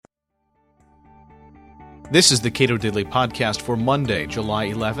This is the Cato Daily Podcast for Monday, July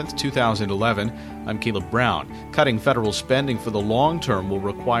 11th, 2011. I'm Caleb Brown. Cutting federal spending for the long term will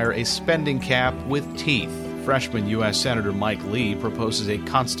require a spending cap with teeth. Freshman U.S. Senator Mike Lee proposes a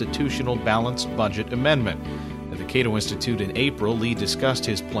constitutional balanced budget amendment. At the Cato Institute in April, Lee discussed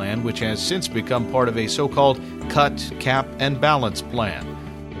his plan, which has since become part of a so-called cut, cap, and balance plan.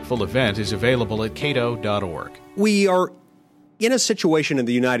 The full event is available at cato.org. We are in a situation in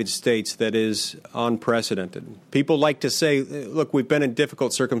the United States that is unprecedented. People like to say, look, we've been in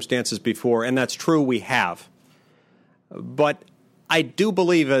difficult circumstances before, and that's true, we have. But I do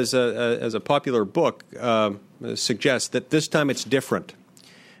believe, as a popular book suggests, that this time it's different.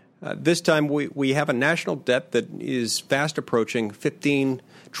 This time we have a national debt that is fast approaching $15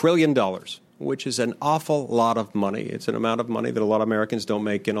 trillion, which is an awful lot of money. It's an amount of money that a lot of Americans don't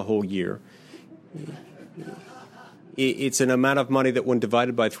make in a whole year. It's an amount of money that, when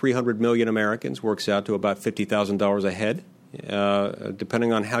divided by 300 million Americans, works out to about $50,000 a head.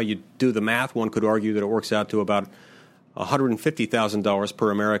 Depending on how you do the math, one could argue that it works out to about $150,000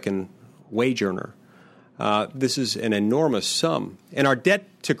 per American wage earner. This is an enormous sum. And our debt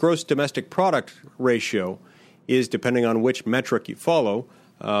to gross domestic product ratio is, depending on which metric you follow,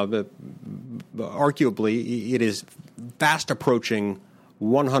 arguably it is fast approaching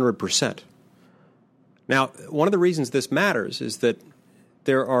 100%. Now, one of the reasons this matters is that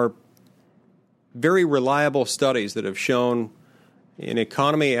there are very reliable studies that have shown in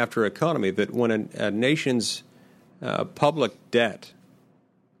economy after economy that when a nation's public debt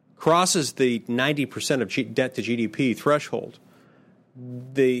crosses the 90% of debt to GDP threshold,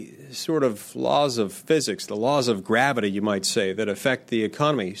 the sort of laws of physics, the laws of gravity, you might say, that affect the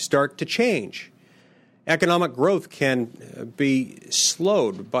economy start to change. Economic growth can be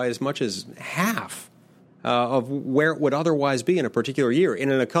slowed by as much as half of where it would otherwise be in a particular year.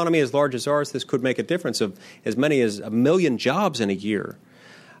 In an economy as large as ours, this could make a difference of as many as 1 million jobs in a year.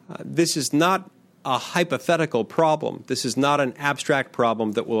 This is not a hypothetical problem. This is not an abstract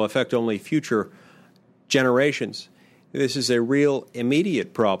problem that will affect only future generations. This is a real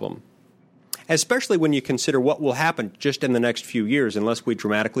immediate problem, especially when you consider what will happen just in the next few years unless we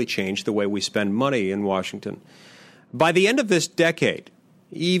dramatically change the way we spend money in Washington. By the end of this decade,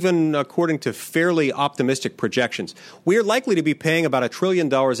 even according to fairly optimistic projections, we are likely to be paying about $1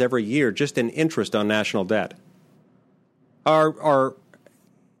 trillion every year just in interest on national debt. Our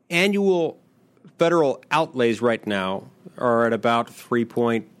annual federal outlays right now are at about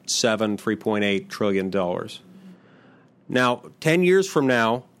 $3.7, $3.8 trillion. Now, 10 years from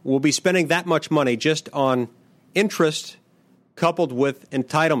now, we'll be spending that much money just on interest coupled with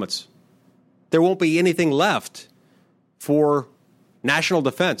entitlements. There won't be anything left for national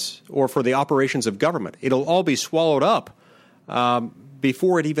defense or for the operations of government. It'll all be swallowed up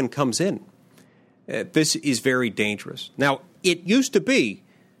before it even comes in. This is very dangerous. Now, it used to be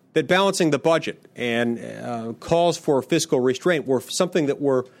that balancing the budget and calls for fiscal restraint were something that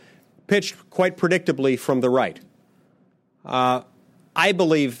were pitched quite predictably from the right. I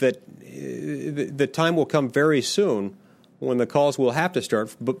believe that the time will come very soon when the calls will have to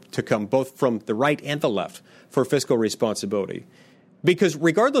start to come both from the right and the left for fiscal responsibility. Because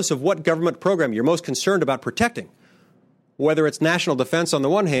regardless of what government program you're most concerned about protecting, whether it's national defense on the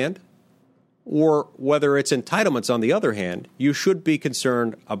one hand or whether it's entitlements on the other hand, you should be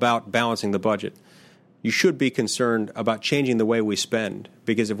concerned about balancing the budget. You should be concerned about changing the way we spend,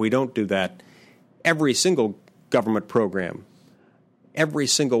 because if we don't do that, every single government program, every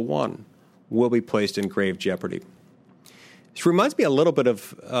single one, will be placed in grave jeopardy. This reminds me a little bit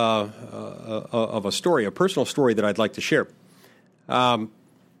of a story, a personal story that I'd like to share.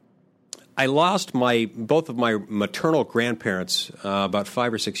 I lost both of my maternal grandparents about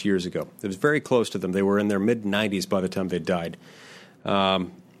 5 or 6 years ago. It was very close to them. They were in their mid-90s by the time they died.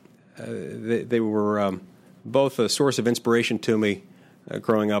 They were both a source of inspiration to me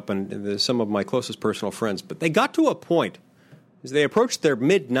growing up, and some of my closest personal friends. But they got to a point, as they approached their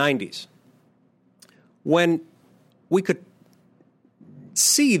mid-90s, when we could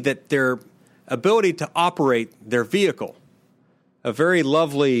see that their ability to operate their vehicle, a very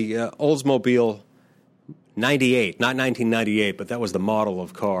lovely Oldsmobile 98, not 1998, but that was the model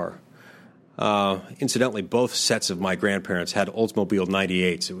of car. Incidentally, both sets of my grandparents had Oldsmobile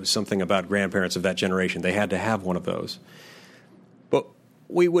 98s. It was something about grandparents of that generation. They had to have one of those. But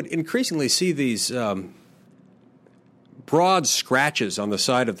we would increasingly see these broad scratches on the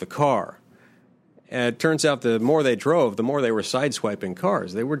side of the car. And it turns out the more they drove, the more they were sideswiping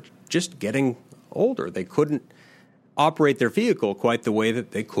cars. They were just getting older. They couldn't operate their vehicle quite the way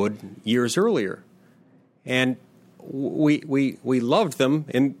that they could years earlier. And we loved them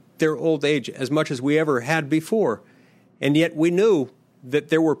in their old age as much as we ever had before. And yet we knew that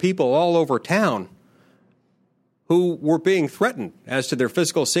there were people all over town who were being threatened as to their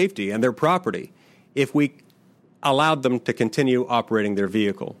physical safety and their property if we allowed them to continue operating their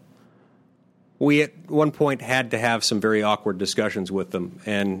vehicle. We at one point had to have some very awkward discussions with them,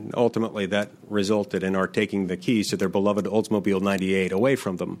 and ultimately that resulted in our taking the keys to their beloved Oldsmobile 98 away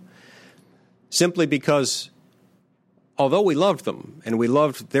from them, simply because although we loved them and we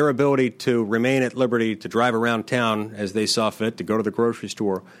loved their ability to remain at liberty to drive around town as they saw fit, to go to the grocery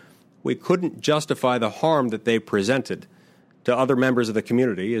store, we couldn't justify the harm that they presented to other members of the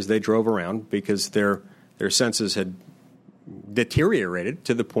community as they drove around, because their senses had deteriorated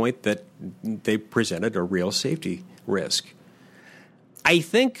to the point that they presented a real safety risk. I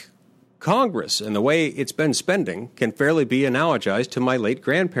think Congress and the way it's been spending can fairly be analogized to my late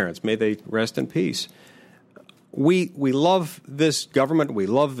grandparents. May they rest in peace. We love this government. We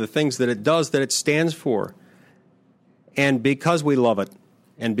love the things that it does, that it stands for. And because we love it,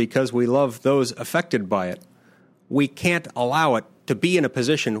 and because we love those affected by it, we can't allow it to be in a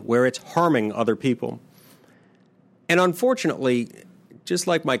position where it's harming other people. And unfortunately, just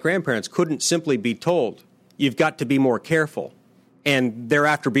like my grandparents couldn't simply be told, you've got to be more careful, and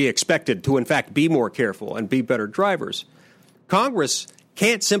thereafter be expected to, in fact, be more careful and be better drivers, Congress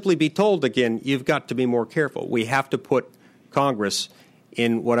can't simply be told again, you've got to be more careful. We have to put Congress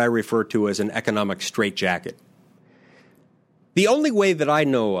in what I refer to as an economic straitjacket. The only way that I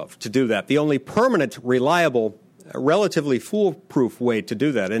know of to do that, the only permanent, reliable, relatively foolproof way to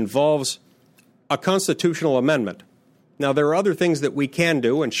do that, involves a constitutional amendment. Now, there are other things that we can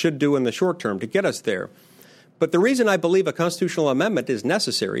do and should do in the short term to get us there. But the reason I believe a constitutional amendment is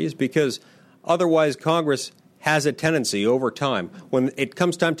necessary is because otherwise Congress has a tendency over time, when it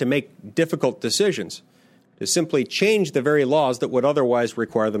comes time to make difficult decisions, to simply change the very laws that would otherwise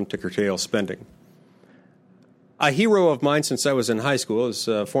require them to curtail spending. A hero of mine since I was in high school is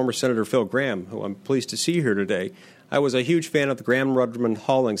former Senator Phil Gramm, who I'm pleased to see here today. I was a huge fan of the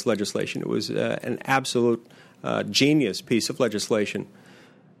Gramm-Rudman-Hollings legislation. It was an absolute genius piece of legislation.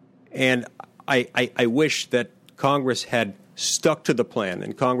 And I wish that Congress had stuck to the plan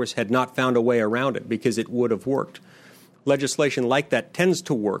and Congress had not found a way around it, because it would have worked. Legislation like that tends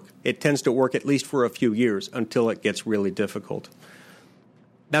to work. It tends to work at least for a few years until it gets really difficult.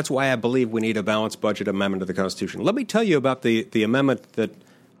 That's why I believe we need a balanced budget amendment to the Constitution. Let me tell you about the amendment that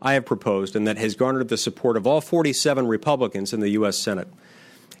I have proposed and that has garnered the support of all 47 Republicans in the U.S. Senate.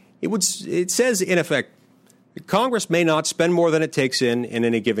 It says, in effect, Congress may not spend more than it takes in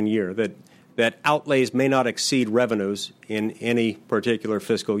any given year, that outlays may not exceed revenues in any particular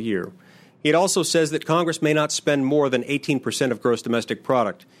fiscal year. It also says that Congress may not spend more than 18% of gross domestic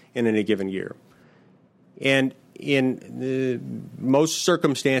product in any given year. And in most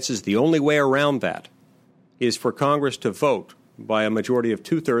circumstances, the only way around that is for Congress to vote by a majority of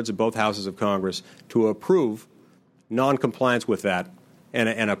 2/3 of both houses of Congress to approve noncompliance with that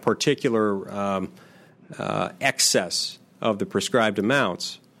and a particular excess of the prescribed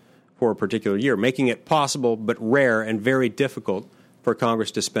amounts for a particular year, making it possible but rare and very difficult for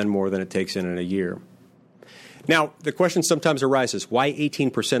Congress to spend more than it takes in a year. Now, the question sometimes arises, why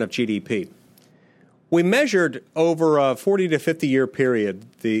 18% of GDP? We measured over a 40 to 50 year period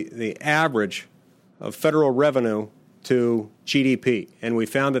the average of federal revenue to GDP, and we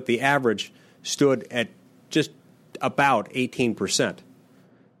found that the average stood at just about 18%.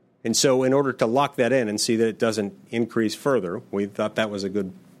 And so in order to lock that in and see that it doesn't increase further, we thought that was a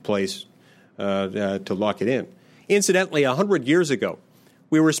good place to lock it in. Incidentally, 100 years ago,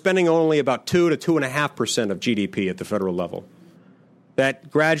 we were spending only about 2 to 2.5% of GDP at the federal level. That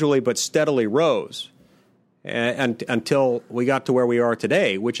gradually but steadily rose until we got to where we are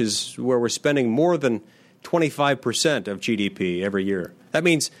today, which is where we're spending more than 25% of GDP every year. That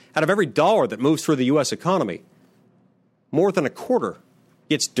means out of every dollar that moves through the U.S. economy, more than a quarter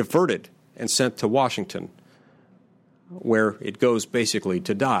gets diverted and sent to Washington, where it goes basically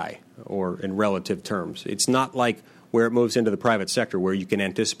to die, or in relative terms. It's not like where it moves into the private sector, where you can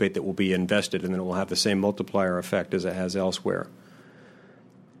anticipate that will be invested and then it will have the same multiplier effect as it has elsewhere.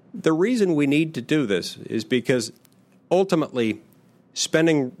 The reason we need to do this is because ultimately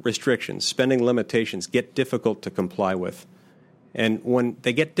spending restrictions, spending limitations get difficult to comply with. And when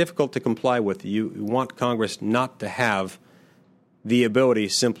they get difficult to comply with, you want Congress not to have the ability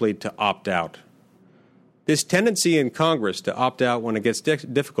simply to opt out. This tendency in Congress to opt out when it gets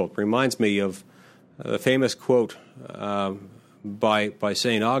difficult reminds me of the famous quote by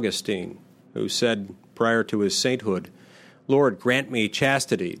St. Augustine, who said prior to his sainthood, "Lord, grant me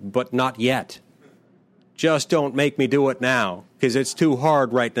chastity, but not yet. just don't make me do it now because it's too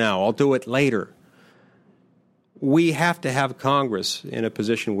hard right now. I'll do it later. We have to have Congress in a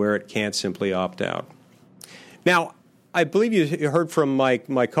position where it can't simply opt out. Now, I believe you heard from my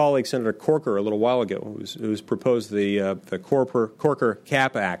colleague, Senator Corker, a little while ago, who's proposed the Corker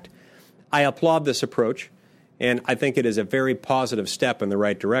Cap Act. I applaud this approach, and I think it is a very positive step in the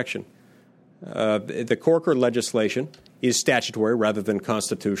right direction. The Corker legislation is statutory rather than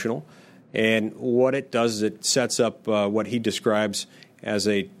constitutional, and what it does is it sets up what he describes as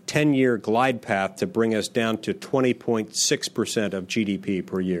a 10-year glide path to bring us down to 20.6% of GDP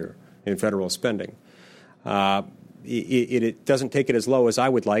per year in federal spending. It doesn't take it as low as I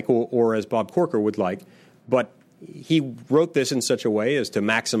would like or as Bob Corker would like, but he wrote this in such a way as to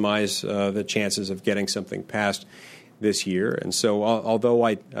maximize the chances of getting something passed this year. And so although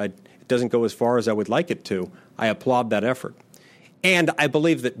it doesn't go as far as I would like it to, I applaud that effort. And I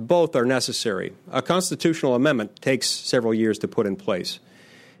believe that both are necessary. A constitutional amendment takes several years to put in place.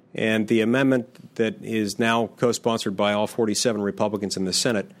 And the amendment that is now co-sponsored by all 47 Republicans in the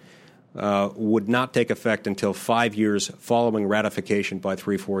Senate would not take effect until 5 years following ratification by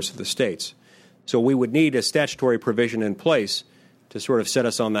 3/4 of the states. So we would need a statutory provision in place to sort of set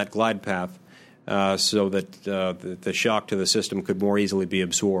us on that glide path so that the shock to the system could more easily be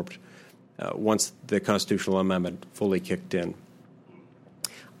absorbed once the constitutional amendment fully kicked in.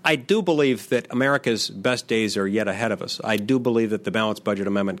 I do believe that America's best days are yet ahead of us. I do believe that the Balanced Budget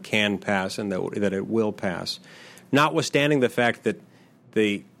Amendment can pass and that it will pass, notwithstanding the fact that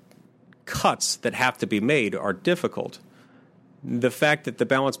the cuts that have to be made are difficult. The fact that the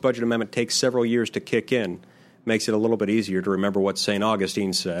Balanced Budget Amendment takes several years to kick in makes it a little bit easier to remember what St.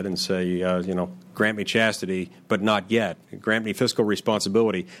 Augustine said and say, grant me chastity, but not yet. Grant me fiscal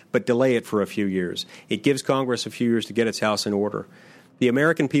responsibility, but delay it for a few years. It gives Congress a few years to get its house in order. The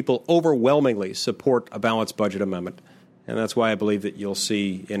American people overwhelmingly support a balanced budget amendment, and that's why I believe that you'll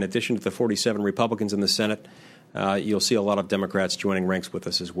see, in addition to the 47 Republicans in the Senate, you'll see a lot of Democrats joining ranks with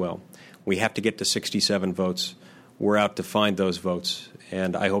us as well. We have to get to 67 votes. We're out to find those votes,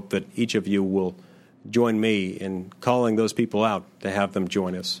 and I hope that each of you will join me in calling those people out to have them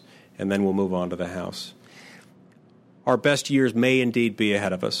join us, and then we'll move on to the House. Our best years may indeed be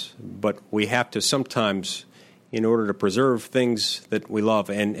ahead of us, but we have to sometimes, in order to preserve things that we love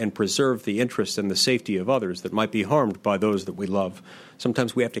and preserve the interest and the safety of others that might be harmed by those that we love,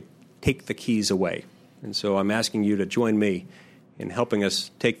 sometimes we have to take the keys away. And so I'm asking you to join me in helping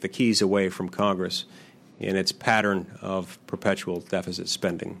us take the keys away from Congress in its pattern of perpetual deficit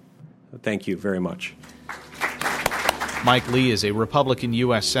spending. Thank you very much. Mike Lee is a Republican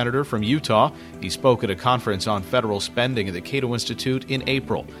U.S. Senator from Utah. He spoke at a conference on federal spending at the Cato Institute in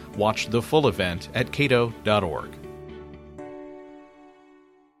April. Watch the full event at cato.org.